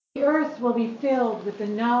earth will be filled with the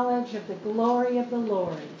knowledge of the glory of the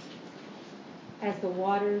Lord as the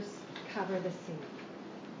waters cover the sea.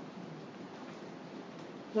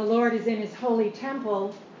 The Lord is in his holy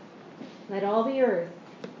temple. Let all the earth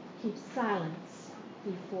keep silence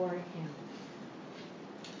before him.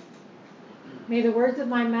 May the words of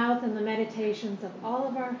my mouth and the meditations of all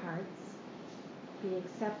of our hearts be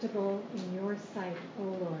acceptable in your sight, O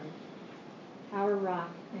Lord, our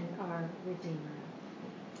rock and our Redeemer.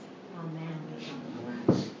 Amen.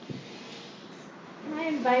 Can I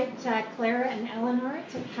invite Clara and Eleanor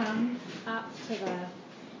to come up to the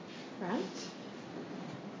front?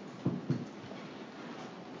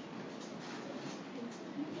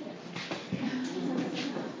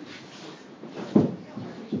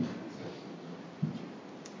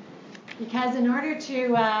 Because in order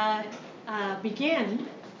to begin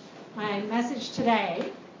my message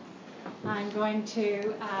today, I'm going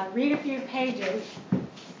to read a few pages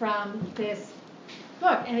from this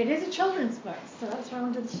book. And it is a children's book, so that's why I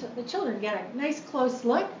wanted the children to get a nice close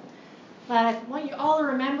look. But I want you all to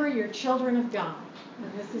remember you're children of God.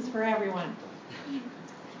 And this is for everyone.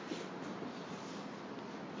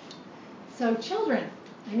 So children,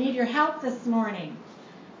 I need your help this morning.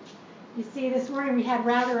 You see, this morning we had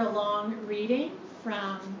rather a long reading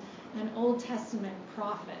from an Old Testament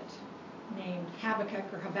prophet named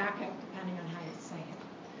Habakkuk or Habakkuk, depending on how you say it.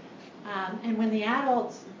 And when the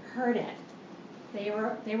adults heard it, they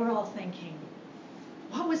were all thinking,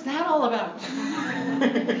 what was that all about?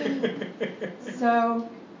 So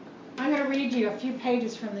I'm going to read you a few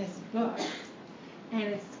pages from this book, and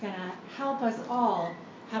it's going to help us all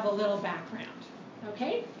have a little background.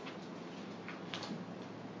 Okay?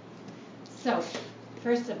 So,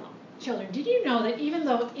 first of all, children, did you know that even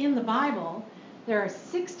though in the Bible there are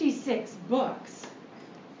 66 books,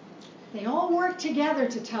 they all work together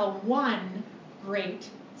to tell one great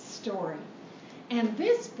story? And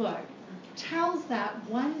this book tells that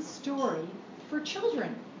one story for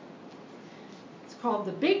children. It's called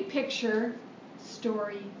the Big Picture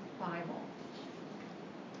Story Bible.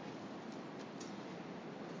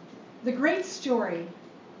 The great story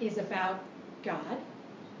is about God,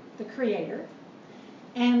 the Creator,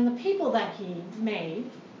 and the people that he made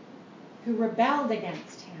who rebelled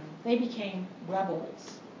against him. They became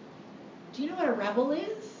rebels. Do you know what a rebel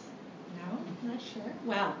is? No? Not sure?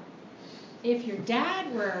 Well, if your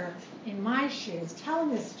dad were in my shoes telling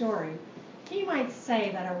this story, he might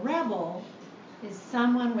say that a rebel is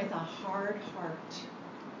someone with a hard heart.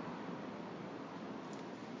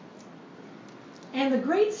 And the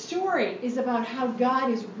great story is about how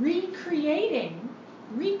God is recreating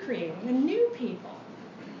a new people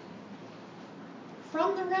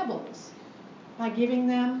from the rebels by giving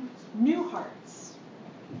them new hearts.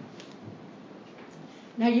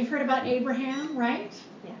 Now you've heard about Abraham, right?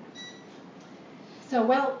 Yeah. So,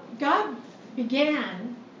 well, God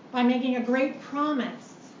began by making a great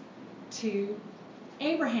promise to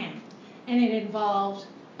Abraham, and it involved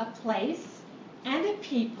a place and a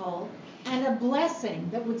people and a blessing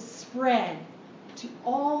that would spread to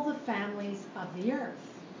all the families of the earth.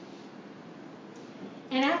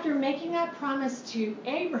 And after making that promise to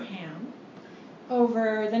Abraham,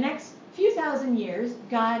 over the next few thousand years,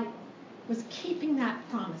 God was keeping that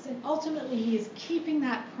promise. And ultimately, he is keeping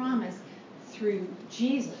that promise through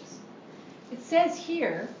Jesus. It says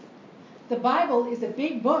here, the Bible is a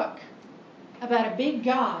big book about a big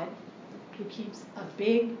God who keeps a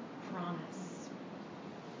big promise.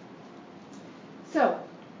 So,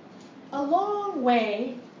 a long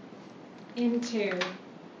way into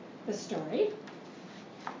the story,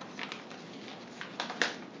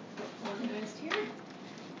 organized here,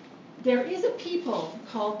 there is a people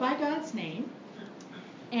called by God's name,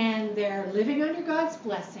 and they're living under God's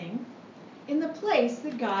blessing in the place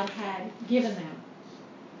that God had given them.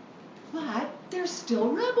 But they're still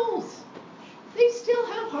rebels. They still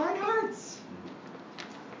have hard hearts.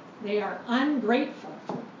 They are ungrateful.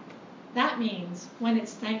 That means when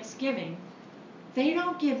it's Thanksgiving, they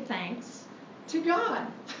don't give thanks to God.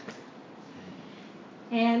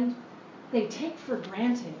 And they take for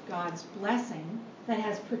granted God's blessing that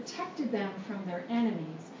has protected them from their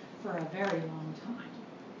enemies for a very long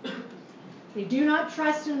time. They do not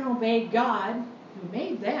trust and obey God who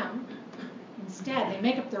made them. Instead, they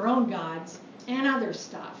make up their own gods and other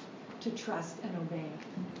stuff to trust and obey.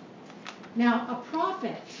 Now, a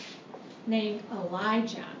prophet named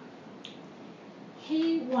Elijah,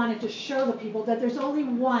 he wanted to show the people that there's only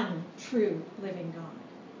one true living God.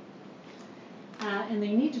 And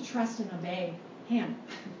they need to trust and obey him.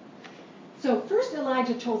 So first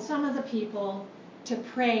Elijah told some of the people to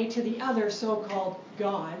pray to the other so-called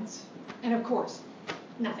gods. And of course,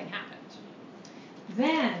 Nothing happened.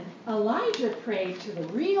 Then Elijah prayed to the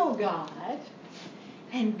real God,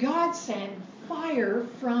 and God sent fire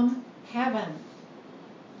from heaven.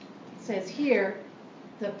 It says here,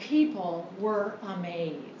 the people were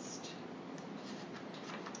amazed.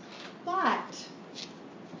 But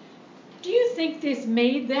do you think this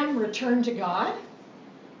made them return to God?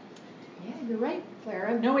 Yeah, you're right,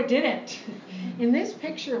 Clara. No, it didn't. In this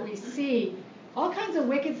picture, we see all kinds of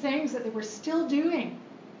wicked things that they were still doing.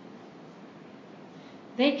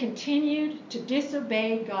 They continued to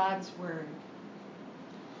disobey God's word.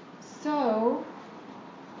 So,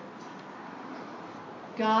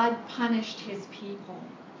 God punished his people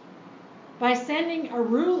by sending a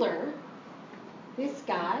ruler, this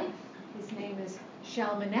guy, his name is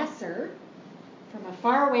Shalmaneser, from a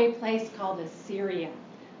faraway place called Assyria,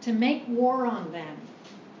 to make war on them.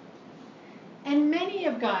 And many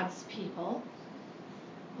of God's people,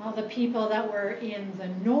 all the people that were in the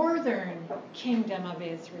northern kingdom of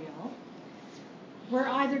Israel, were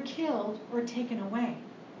either killed or taken away.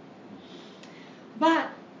 But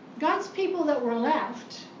God's people that were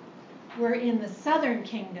left were in the southern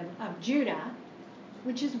kingdom of Judah,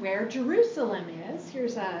 which is where Jerusalem is.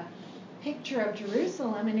 Here's a picture of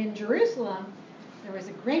Jerusalem, and in Jerusalem there was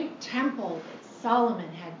a great temple that Solomon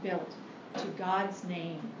had built to God's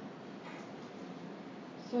name.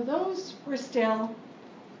 So those were still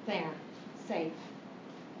there, safe.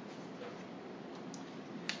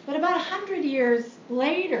 But about 100 years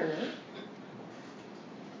later,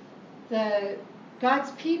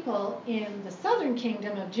 God's people in the southern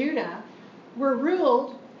kingdom of Judah were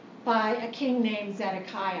ruled by a king named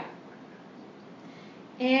Zedekiah.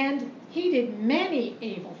 And he did many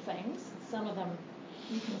evil things. Some of them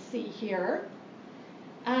you can see here.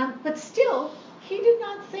 But still, he did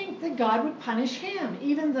not think that God would punish him,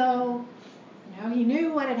 even though he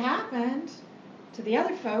knew what had happened to the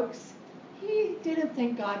other folks. He didn't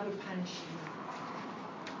think God would punish him.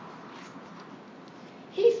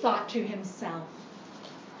 He thought to himself,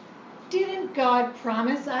 didn't God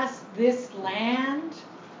promise us this land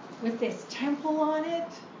with this temple on it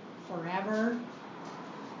forever?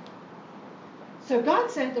 So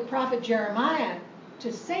God sent the prophet Jeremiah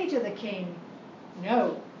to say to the king,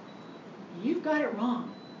 no, you've got it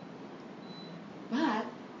wrong. But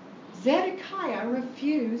Zedekiah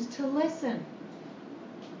refused to listen.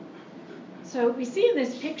 So we see in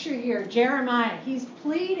this picture here, Jeremiah, he's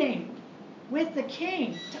pleading with the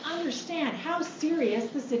king to understand how serious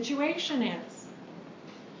the situation is.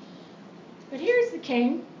 But here's the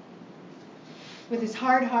king with his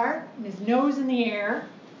hard heart and his nose in the air,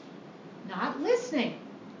 not listening.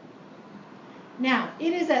 Now,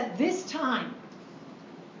 it is at this time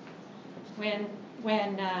when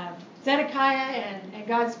Zedekiah and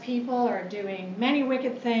God's people are doing many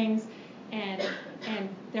wicked things and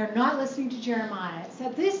they're not listening to Jeremiah. It's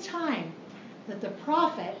at this time that the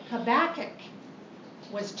prophet Habakkuk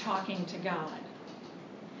was talking to God.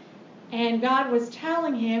 And God was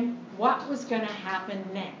telling him what was going to happen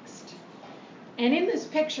next. And in this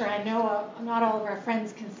picture, I know not all of our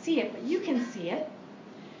friends can see it, but you can see it.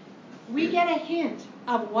 We get a hint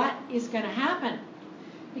of what is going to happen.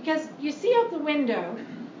 Because you see out the window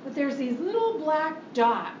that there's these little black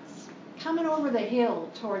dots coming over the hill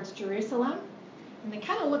towards Jerusalem. And they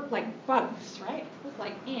kind of look like bugs, right? Look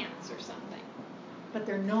like ants or something. But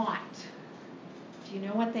they're not. Do you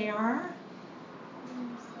know what they are?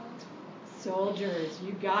 Soldiers.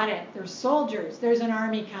 You got it. They're soldiers. There's an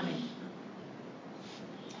army coming.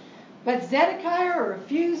 But Zedekiah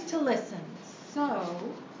refused to listen.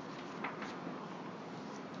 So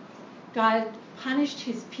God punished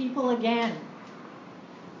his people again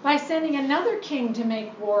by sending another king to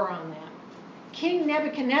make war on them. King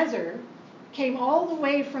Nebuchadnezzar came all the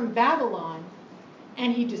way from Babylon,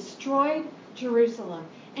 and he destroyed Jerusalem,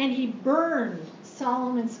 and he burned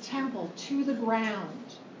Solomon's temple to the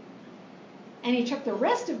ground. And he took the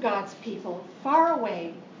rest of God's people far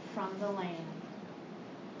away from the land.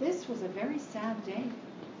 This was a very sad day.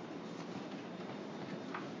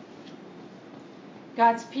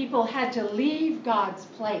 God's people had to leave God's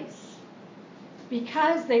place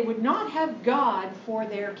because they would not have God for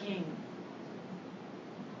their king.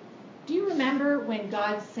 Do you remember when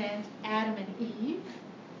God sent Adam and Eve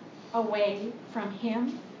away from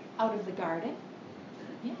him out of the garden?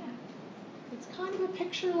 Yeah, it's kind of a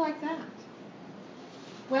picture like that.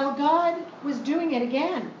 Well, God was doing it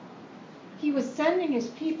again. He was sending his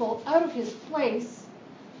people out of his place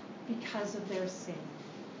because of their sin.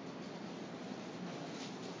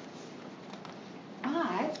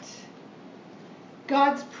 But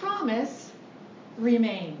God's promise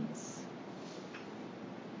remains.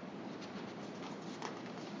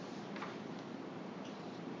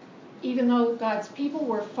 Even though God's people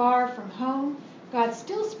were far from home, God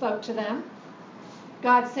still spoke to them.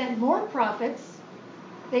 God sent more prophets.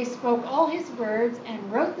 They spoke all his words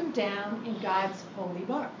and wrote them down in God's holy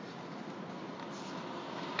book.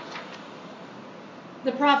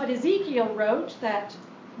 The prophet Ezekiel wrote that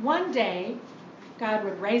one day God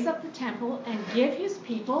would raise up the temple and give his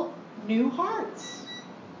people new hearts.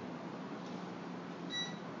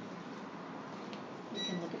 You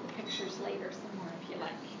can look at the pictures later somewhere if you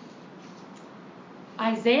like.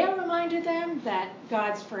 Isaiah reminded them that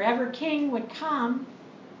God's forever king would come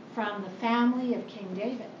from the family of King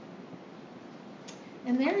David.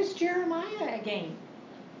 And there's Jeremiah again.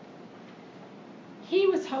 He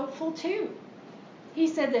was hopeful too. He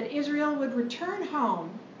said that Israel would return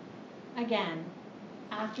home again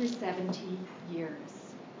after 70 years.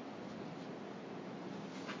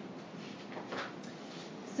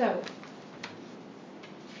 So,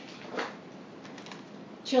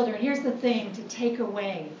 children, here's the thing to take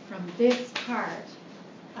away from this part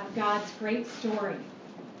of God's great story.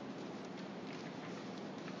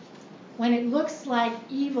 When it looks like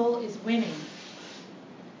evil is winning,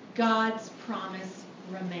 God's promise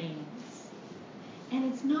remains.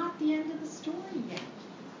 And it's not the end of the story yet.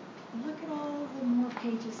 Look at all the more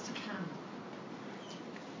pages to come.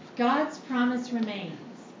 God's promise remains,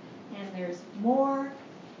 and there's more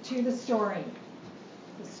to the story.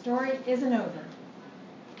 The story isn't over.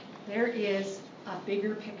 There is a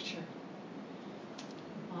bigger picture.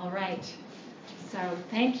 All right. So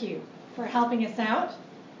thank you for helping us out.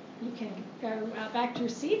 You can go back to your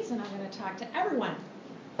seats, and I'm going to talk to everyone.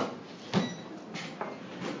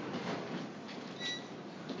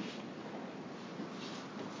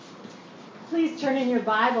 Please turn in your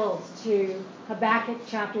Bibles to Habakkuk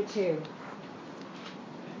chapter 2.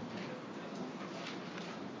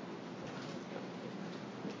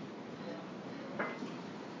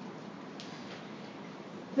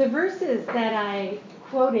 The verses that I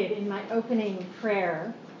quoted in my opening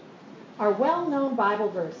prayer are well-known Bible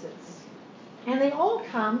verses, and they all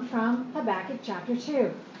come from Habakkuk chapter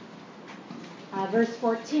 2. Verse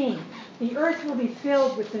 14, the earth will be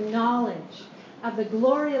filled with the knowledge of the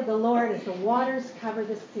glory of the Lord as the waters cover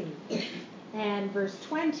the sea. And verse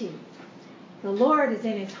 20, the Lord is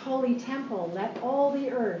in his holy temple. Let all the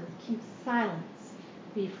earth keep silence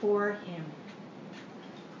before him.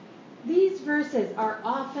 These verses are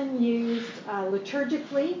often used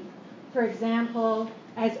liturgically, for example,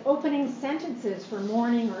 as opening sentences for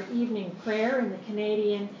morning or evening prayer in the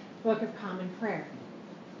Canadian Book of Common Prayer.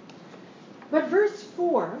 But verse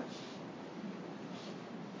 4,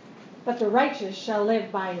 but the righteous shall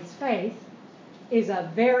live by his faith, is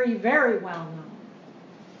a very, very well-known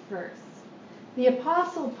verse. The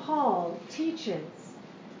Apostle Paul teaches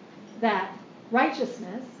that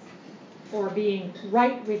righteousness, or being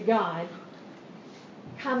right with God,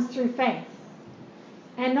 comes through faith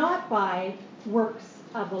and not by works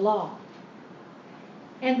of the law.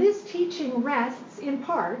 And this teaching rests in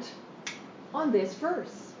part on this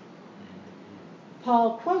verse.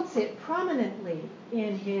 Paul quotes it prominently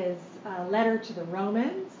in his letter to the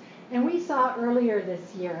Romans, and we saw earlier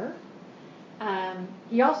this year,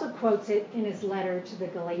 he also quotes it in his letter to the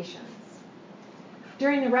Galatians.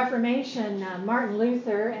 During the Reformation, Martin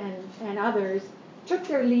Luther and others took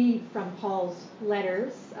their lead from Paul's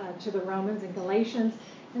letters to the Romans and Galatians,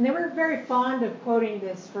 and they were very fond of quoting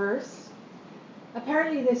this verse.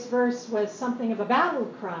 Apparently this verse was something of a battle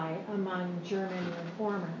cry among German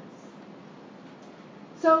reformers.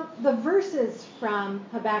 So the verses from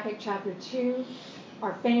Habakkuk chapter 2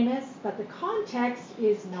 are famous, but the context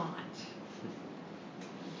is not.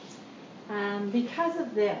 Because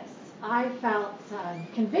of this, I felt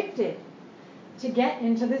convicted to get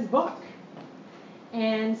into this book.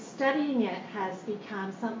 And studying it has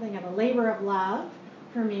become something of a labor of love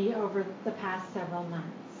for me over the past several months.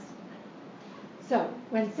 So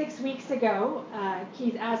when 6 weeks ago,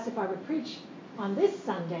 Keith asked if I would preach on this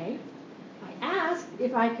Sunday, I asked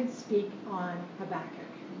if I could speak on Habakkuk.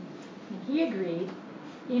 And he agreed,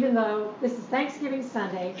 even though this is Thanksgiving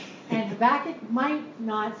Sunday, and Habakkuk might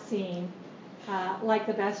not seem like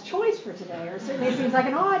the best choice for today, or certainly seems like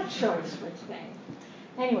an odd choice for today.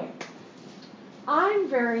 Anyway, I'm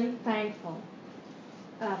very thankful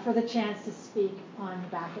for the chance to speak on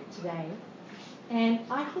Habakkuk today, and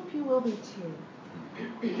I hope you will be too,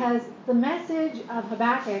 because the message of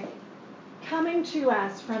Habakkuk coming to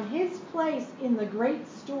us from his place in the great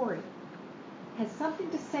story has something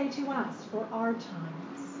to say to us for our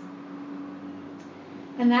times.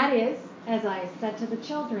 And that is, as I said to the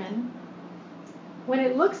children, when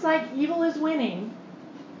it looks like evil is winning,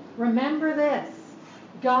 remember this: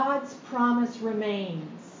 God's promise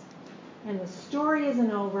remains. and the story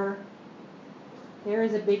isn't over. There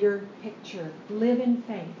is a bigger picture. Live in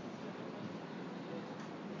faith.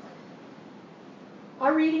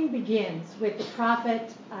 Our reading begins with the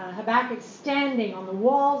prophet Habakkuk standing on the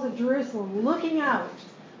walls of Jerusalem looking out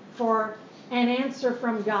for an answer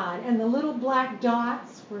from God. And the little black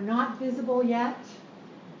dots were not visible yet,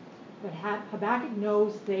 but Habakkuk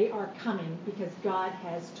knows they are coming because God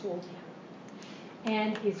has told him.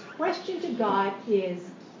 And his question to God is,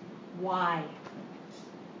 why?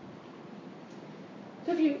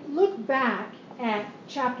 So if you look back at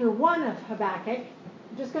chapter 1 of Habakkuk,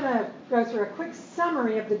 I'm just going to go through a quick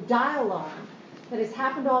summary of the dialogue that has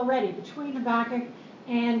happened already between Habakkuk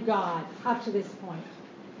and God up to this point.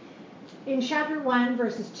 In chapter 1,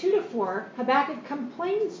 verses 2 to 4, Habakkuk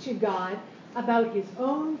complains to God about his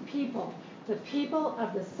own people, the people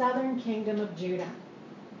of the southern kingdom of Judah.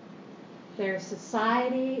 Their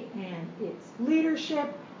society and its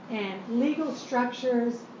leadership and legal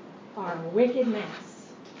structures are a wicked mess.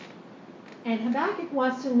 And Habakkuk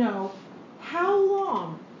wants to know how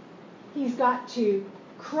long he's got to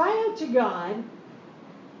cry out to God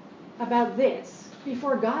about this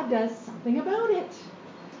before God does something about it.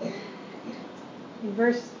 In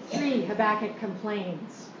verse 3, Habakkuk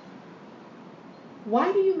complains,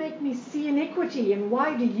 "Why do you make me see iniquity, and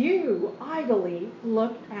why do you idly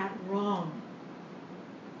look at wrong?"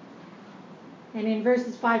 And in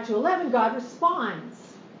verses 5 to 11, God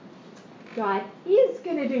responds. God is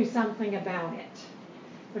going to do something about it,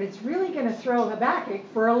 but it's really going to throw Habakkuk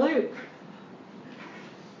for a loop.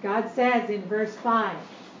 God says in verse 5,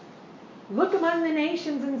 "Look among the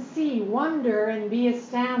nations and see, wonder and be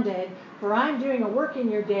astounded, for I'm doing a work in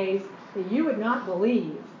your days that you would not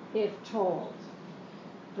believe if told."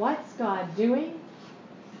 What's God doing?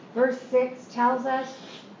 Verse 6 tells us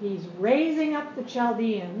he's raising up the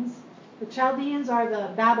Chaldeans. The Chaldeans are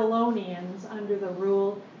the Babylonians under the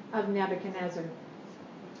rule of Nebuchadnezzar.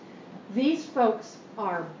 These folks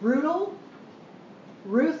are brutal,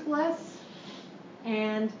 ruthless,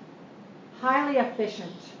 and highly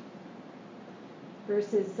efficient.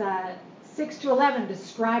 Verses 6 to 11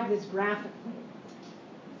 describe this graphically.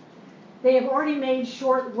 They have already made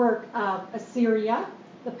short work of Assyria,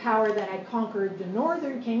 the power that had conquered the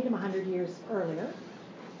northern kingdom 100 years earlier.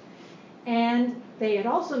 And they had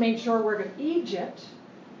also made short work of Egypt.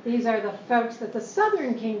 These are the folks that the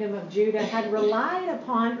southern kingdom of Judah had relied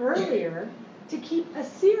upon earlier to keep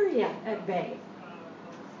Assyria at bay.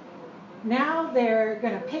 Now they're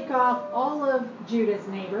going to pick off all of Judah's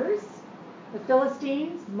neighbors, the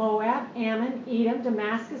Philistines, Moab, Ammon, Edom,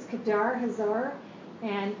 Damascus, Kedar, Hazor,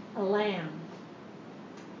 and Elam.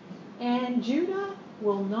 And Judah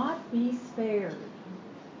will not be spared.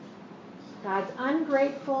 God's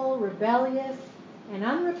ungrateful, rebellious, and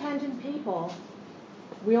unrepentant people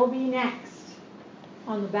will be next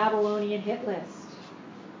on the Babylonian hit list.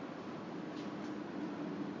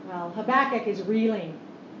 Well, Habakkuk is reeling.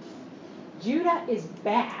 Judah is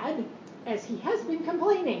bad, as he has been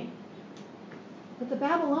complaining. But the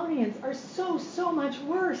Babylonians are so much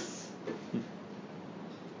worse.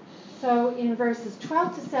 So in verses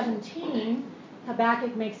 12 to 17,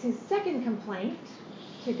 Habakkuk makes his second complaint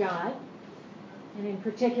to God. And in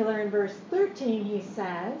particular in verse 13 he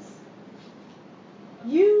says,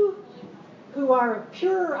 "You who are of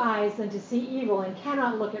purer eyes than to see evil and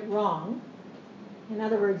cannot look at wrong," in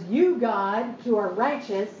other words, you, God, who are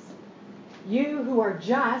righteous, you who are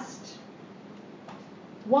just,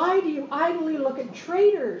 "why do you idly look at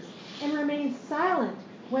traitors and remain silent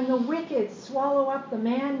when the wicked swallow up the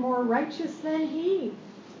man more righteous than he?"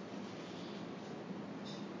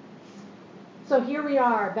 So here we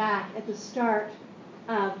are back at the start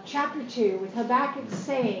of chapter 2 with Habakkuk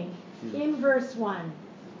saying in verse 1,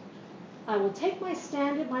 "I will take my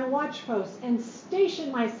stand at my watchpost and station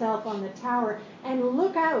myself on the tower and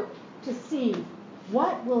look out to see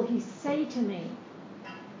what will he say to me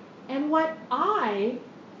and what I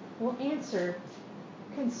will answer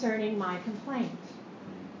concerning my complaint."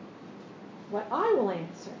 What I will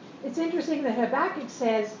answer. It's interesting that Habakkuk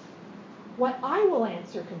says, "what I will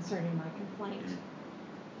answer concerning my complaint."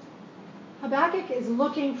 Habakkuk is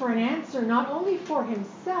looking for an answer not only for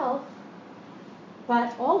himself,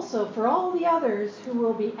 but also for all the others who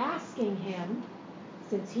will be asking him,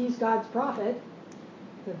 since he's God's prophet,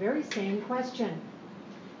 the very same question.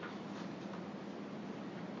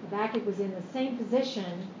 Habakkuk was in the same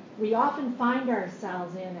position we often find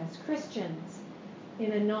ourselves in as Christians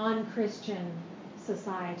in a non-Christian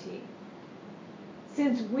society.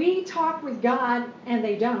 Since we talk with God and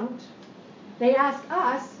they don't, they ask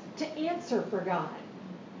us to answer for God.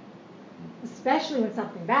 Especially when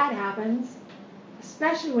something bad happens,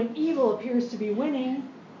 especially when evil appears to be winning.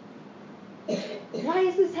 Why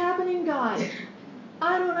is this happening, God?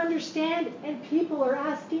 I don't understand, and people are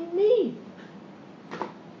asking me.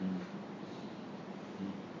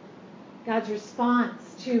 God's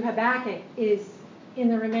response to Habakkuk is in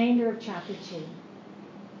the remainder of chapter 2.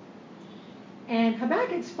 And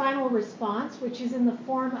Habakkuk's final response, which is in the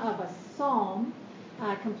form of a psalm,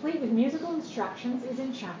 complete with musical instructions, is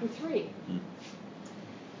in chapter 3.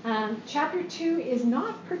 Chapter 2 is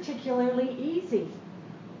not particularly easy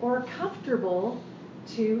or comfortable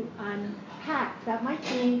to unpack. That might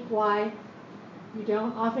be why you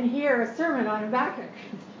don't often hear a sermon on Habakkuk.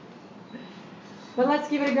 But let's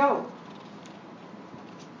give it a go.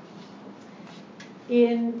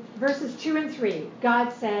 In verses 2 and 3,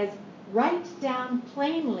 God says, "Write down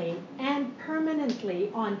plainly and permanently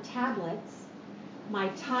on tablets my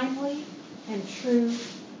timely and true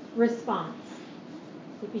response."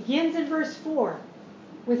 It begins in verse 4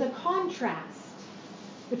 with a contrast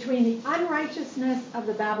between the unrighteousness of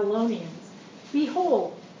the Babylonians.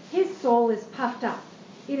 "Behold, his soul is puffed up.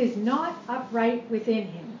 It is not upright within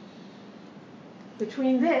him."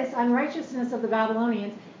 Between this unrighteousness of the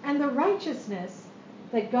Babylonians and the righteousness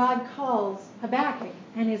that God calls Habakkuk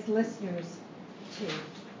and his listeners to.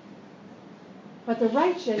 "But the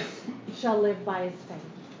righteous shall live by his faith."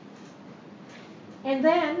 And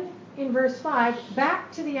then, in verse 5,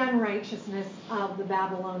 back to the unrighteousness of the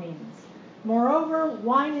Babylonians. "Moreover,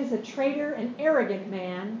 wine is a traitor, an arrogant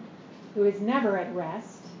man who is never at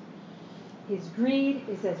rest. His greed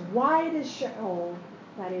is as wide as Sheol,"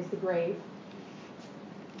 that is the grave.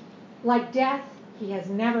 "Like death, he has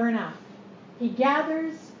never enough. He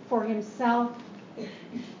gathers for himself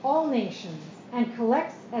all nations and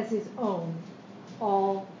collects as his own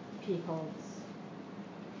all peoples."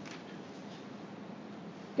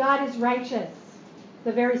 God is righteous,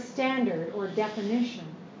 the very standard or definition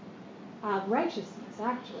of righteousness,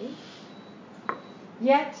 actually.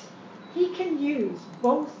 Yet, he can use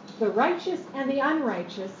both the righteous and the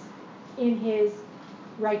unrighteous in his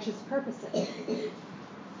righteous purposes.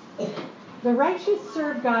 The righteous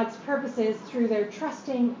serve God's purposes through their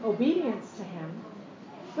trusting obedience to him,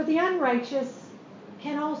 but the unrighteous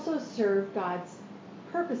can also serve God's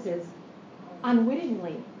purposes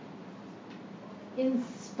unwittingly, in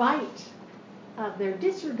spite of their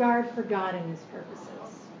disregard for God and his purposes.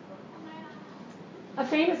 A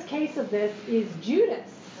famous case of this is Judas.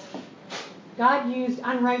 God used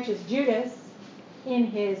unrighteous Judas in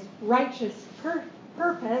his righteous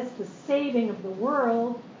purpose, the saving of the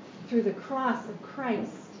world through the cross of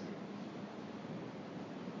Christ.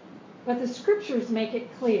 But the scriptures make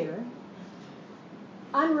it clear,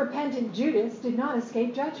 unrepentant Judas did not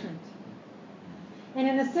escape judgment. And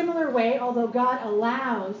in a similar way, although God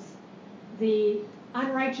allows the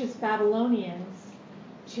unrighteous Babylonians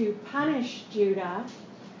to punish Judah,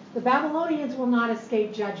 the Babylonians will not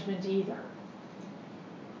escape judgment either.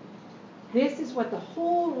 This is what the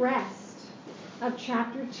whole rest of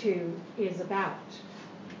chapter 2 is about.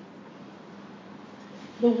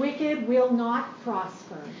 The wicked will not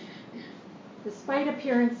prosper. Despite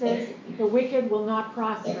appearances, the wicked will not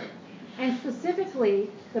prosper. And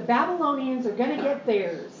specifically, the Babylonians are going to get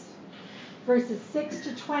theirs. Verses 6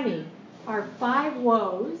 to 20 are 5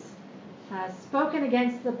 woes spoken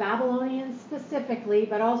against the Babylonians specifically,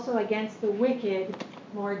 but also against the wicked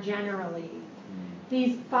more generally.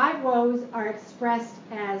 These 5 woes are expressed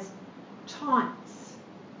as taunts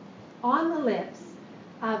on the lips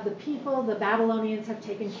of the people the Babylonians have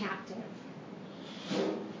taken captive.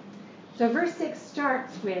 So verse 6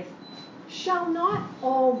 starts with, "Shall not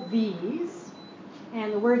all these,"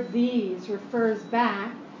 and the word "these" refers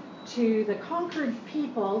back to the conquered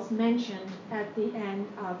peoples mentioned at the end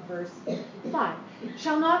of verse 5.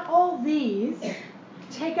 "Shall not all these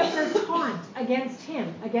take up their taunt against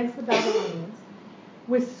him," against the Babylonians,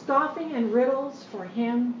 "with scoffing and riddles for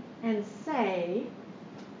him, and say,"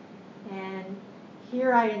 and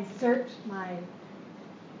here I insert my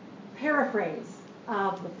paraphrase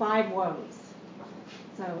of the 5 woes.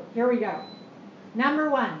 So here we go. Number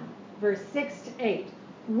 1, verse 6 to 8.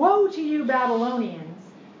 "Woe to you, Babylonians,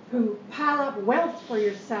 who pile up wealth for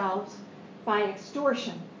yourselves by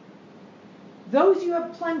extortion. Those you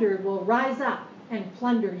have plundered will rise up and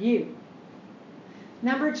plunder you."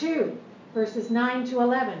 Number 2, verses 9 to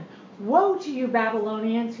 11. "Woe to you,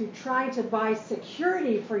 Babylonians, who try to buy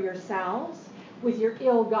security for yourselves with your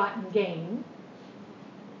ill-gotten gain.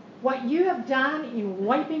 What you have done in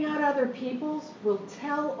wiping out other peoples will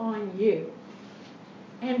tell on you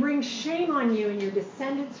and bring shame on you and your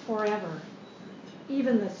descendants forever.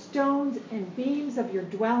 Even the stones and beams of your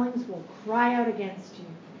dwellings will cry out against you."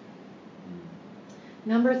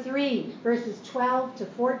 Number 3, verses 12 to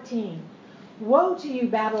 14. Woe to you,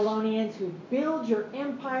 Babylonians, who build your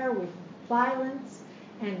empire with violence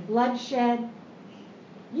and bloodshed.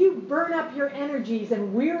 You burn up your energies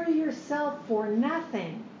and weary yourself for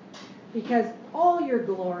nothing, because all your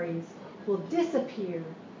glories will disappear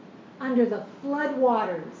under the flood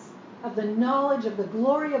waters of the knowledge of the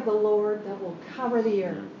glory of the Lord that will cover the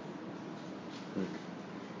earth.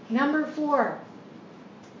 Number 4,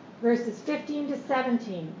 verses 15 to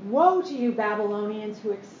 17. Woe to you, Babylonians,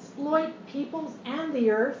 who exploit peoples and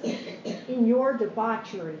the earth in your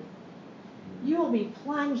debauchery. You will be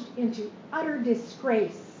plunged into utter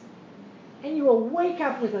disgrace, and you will wake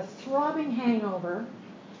up with a throbbing hangover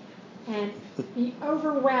and be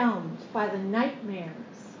overwhelmed by the nightmares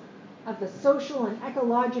of the social and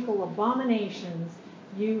ecological abominations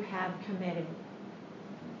you have committed.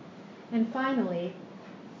 And finally,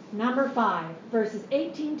 number 5, verses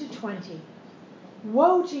 18 to 20.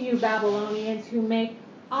 Woe to you, Babylonians, who make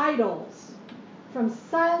idols from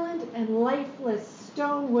silent and lifeless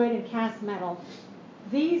stone, wood, and cast metal.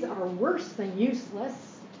 These are worse than useless.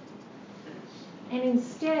 And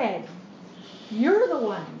instead, you're the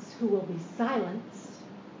ones who will be silenced,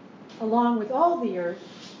 along with all the earth,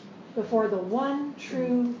 before the one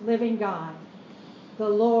true living God, the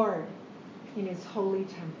Lord, in his holy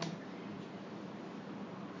temple.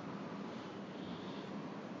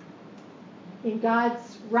 In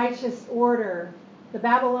God's righteous order, the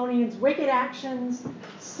Babylonians' wicked actions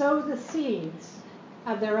sow the seeds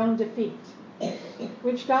of their own defeat,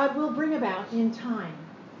 which God will bring about in time.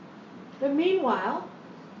 But meanwhile,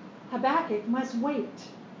 Habakkuk must wait.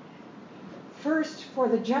 First, for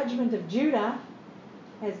the judgment of Judah,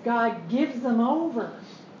 as God gives them over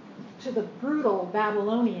to the brutal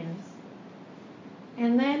Babylonians,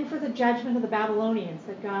 and then for the judgment of the Babylonians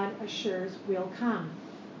that God assures will come.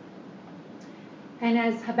 And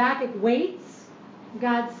as Habakkuk waits,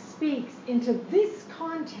 God speaks into this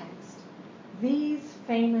context these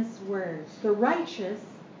famous words: the righteous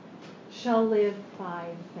shall live by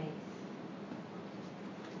faith.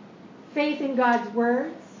 Faith in God's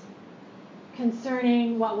words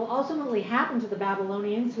concerning what will ultimately happen to the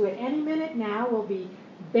Babylonians, who at any minute now will be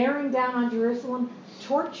bearing down on Jerusalem,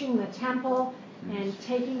 torching the temple, and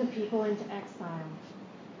taking the people into exile.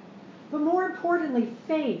 But more importantly,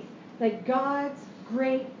 faith that God's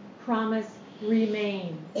great promise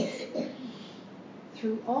remains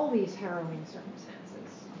through all these harrowing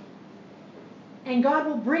circumstances. And God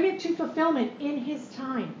will bring it to fulfillment in his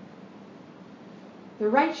time. The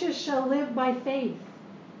righteous shall live by faith,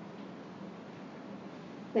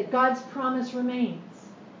 that God's promise remains,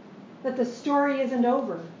 that the story isn't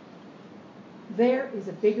over. There is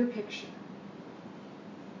a bigger picture.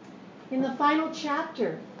 In the final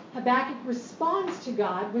chapter, Habakkuk responds to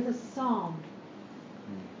God with a psalm.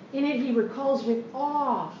 In it, he recalls with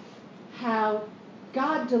awe how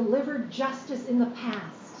God delivered justice in the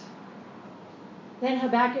past. Then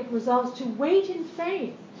Habakkuk resolves to wait in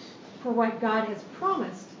faith for what God has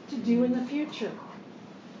promised to do in the future.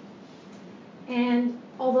 And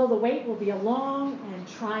although the wait will be a long and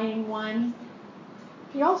trying one,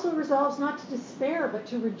 he also resolves not to despair, but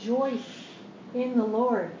to rejoice in the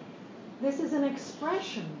Lord. This is an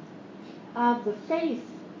expression of the faith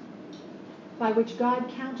by which God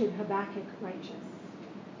counted Habakkuk righteous.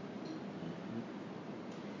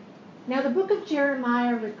 Now, the book of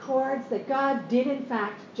Jeremiah records that God did, in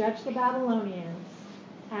fact, judge the Babylonians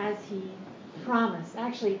as he promised.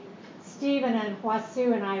 Actually, Stephen and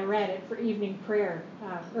Huasu and I read it for evening prayer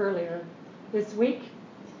earlier this week.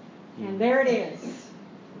 And there it is,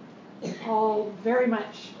 all very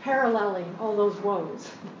much paralleling all those woes.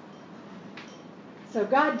 So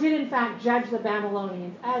God did, in fact, judge the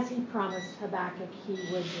Babylonians as he promised Habakkuk he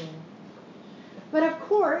would do. But of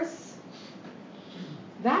course,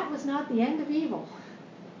 that was not the end of evil.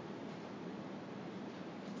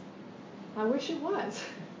 I wish it was.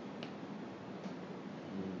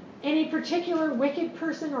 Any particular wicked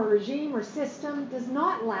person or regime or system does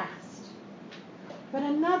not last, but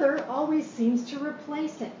another always seems to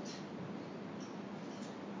replace it.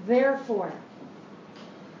 Therefore,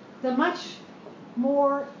 the much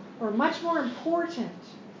more important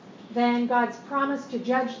than God's promise to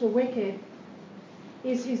judge the wicked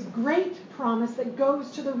is his great promise that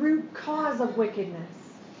goes to the root cause of wickedness.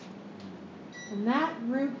 And that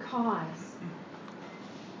root cause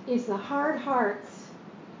is the hard hearts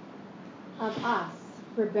of us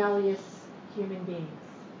rebellious human beings.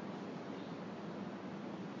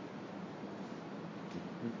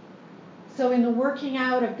 So in the working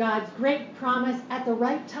out of God's great promise at the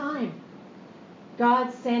right time,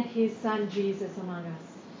 God sent his son Jesus among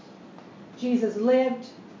us. Jesus lived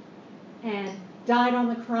and died on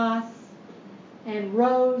the cross and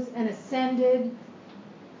rose and ascended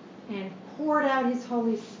and poured out his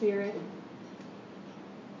Holy Spirit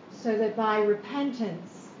so that by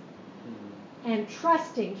repentance and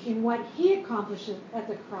trusting in what he accomplished at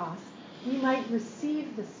the cross, we might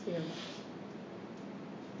receive the Spirit,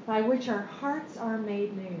 by which our hearts are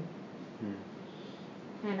made new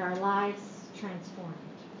and our lives transformed.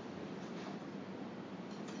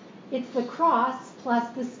 It's the cross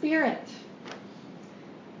plus the Spirit.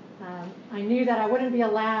 I knew that I wouldn't be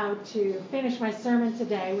allowed to finish my sermon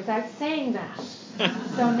today without saying that.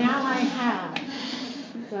 So now I have.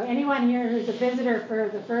 So anyone here who's a visitor for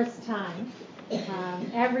the first time,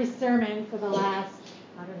 every sermon for the last,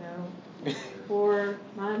 4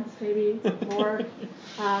 months, maybe more,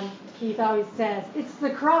 Keith always says, it's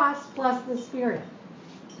the cross plus the Spirit.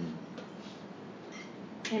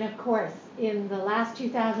 And of course, in the last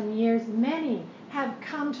 2,000 years, many have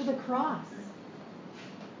come to the cross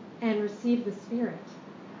and received the Spirit.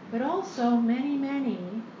 But also, many, many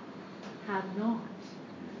have not.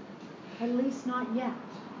 At least not yet.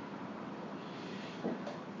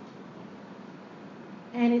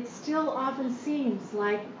 And it still often seems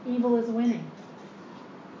like evil is winning.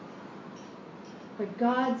 But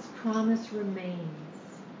God's promise remains.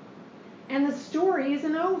 And the story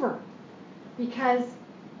isn't over, because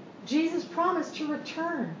Jesus promised to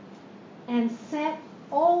return and set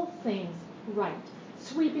all things right,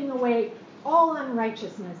 sweeping away all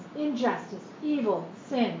unrighteousness, injustice, evil,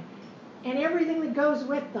 sin, and everything that goes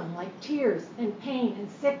with them, like tears and pain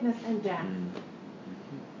and sickness and death.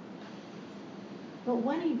 But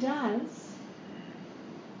when he does,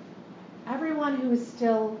 everyone who is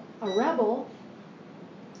still a rebel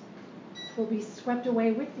will be swept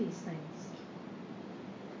away with these things.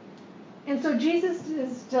 And so Jesus'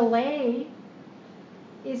 delay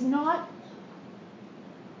is not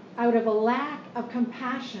out of a lack of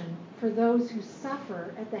compassion for those who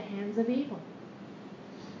suffer at the hands of evil,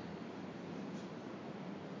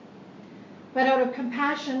 but out of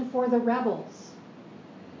compassion for the rebels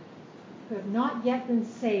who have not yet been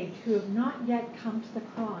saved, who have not yet come to the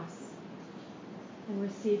cross and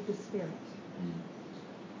received the Spirit.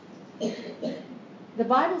 The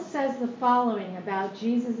Bible says the following about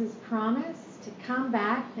Jesus' promise to come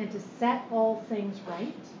back and to set all things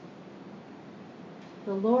right.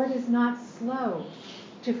 The Lord is not slow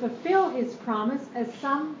to fulfill his promise, as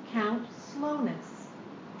some count slowness,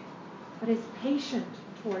 but is patient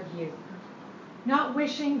toward you, not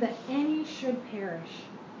wishing that any should perish,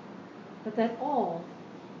 but that all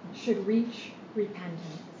should reach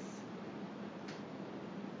repentance.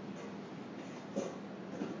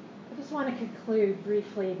 I just want to conclude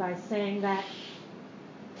briefly by saying that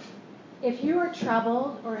if you are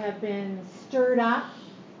troubled or have been stirred up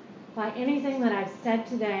by anything that I've said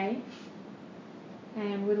today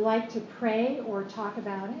and would like to pray or talk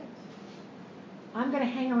about it, I'm going to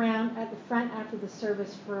hang around at the front after the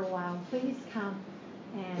service for a while. Please come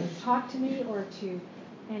and talk to me or to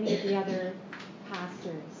any of the other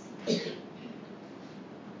pastors.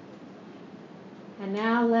 And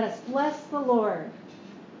now let us bless the Lord.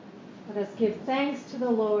 Let us give thanks to the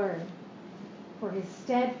Lord, for his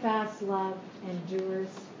steadfast love endures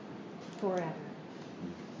forever.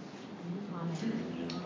 Amen.